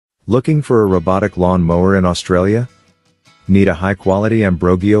Looking for a robotic lawn mower in Australia? Need a high-quality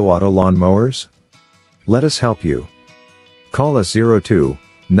Ambrogio auto lawn mowers? Let us help you. Call us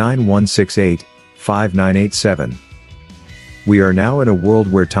 02-9168-5987. We are now in a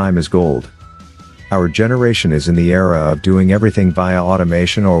world where time is gold. Our generation is in the era of doing everything via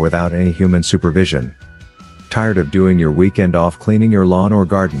automation or without any human supervision. Tired of doing your weekend off cleaning your lawn or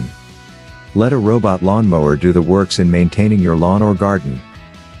garden? Let a robot lawnmower do the works in maintaining your lawn or garden.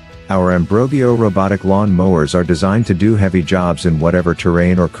 Our Ambrogio robotic lawn mowers are designed to do heavy jobs in whatever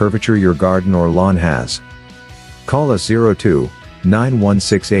terrain or curvature your garden or lawn has. Call us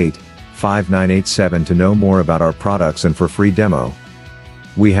 02-9168-5987 to know more about our products and for free demo.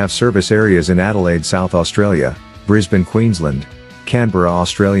 We have service areas in Adelaide, South Australia, Brisbane, Queensland, Canberra,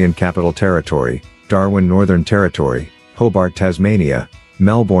 Australian Capital Territory, Darwin, Northern Territory, Hobart, Tasmania,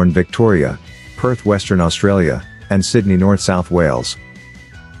 Melbourne, Victoria, Perth, Western Australia, and Sydney, North South Wales.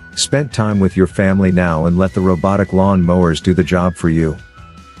 Spend time with your family now and let the robotic lawn mowers do the job for you.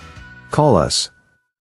 Call us.